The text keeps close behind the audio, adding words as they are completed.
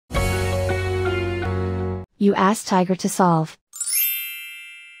You ask Tiger to solve.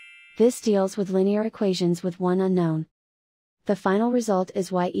 This deals with linear equations with one unknown. The final result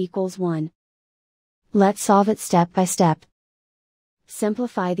is y=1. Let's solve it step by step.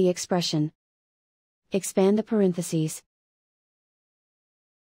 Simplify the expression. Expand the parentheses.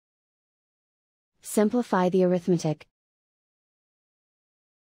 Simplify the arithmetic.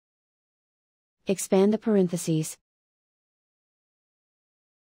 Expand the parentheses.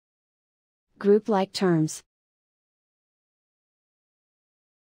 Group like terms.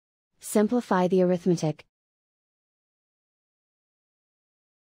 Simplify the arithmetic.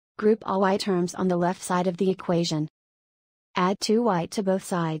 Group all y terms on the left side of the equation. Add 2y to both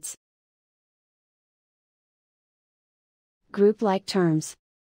sides. Group like terms.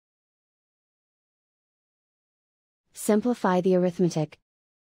 Simplify the arithmetic.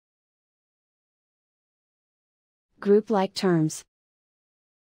 Group like terms.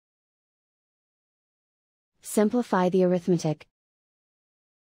 Simplify the arithmetic.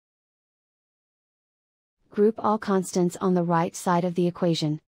 Group all constants on the right side of the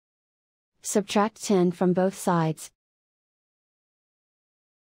equation. Subtract 10 from both sides.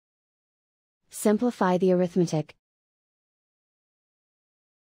 Simplify the arithmetic.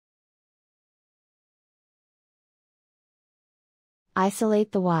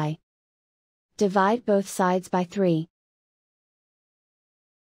 Isolate the y. Divide both sides by 3.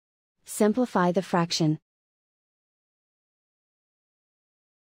 Simplify the fraction.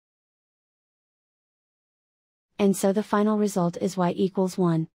 And so the final result is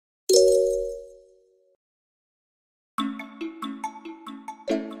y=1.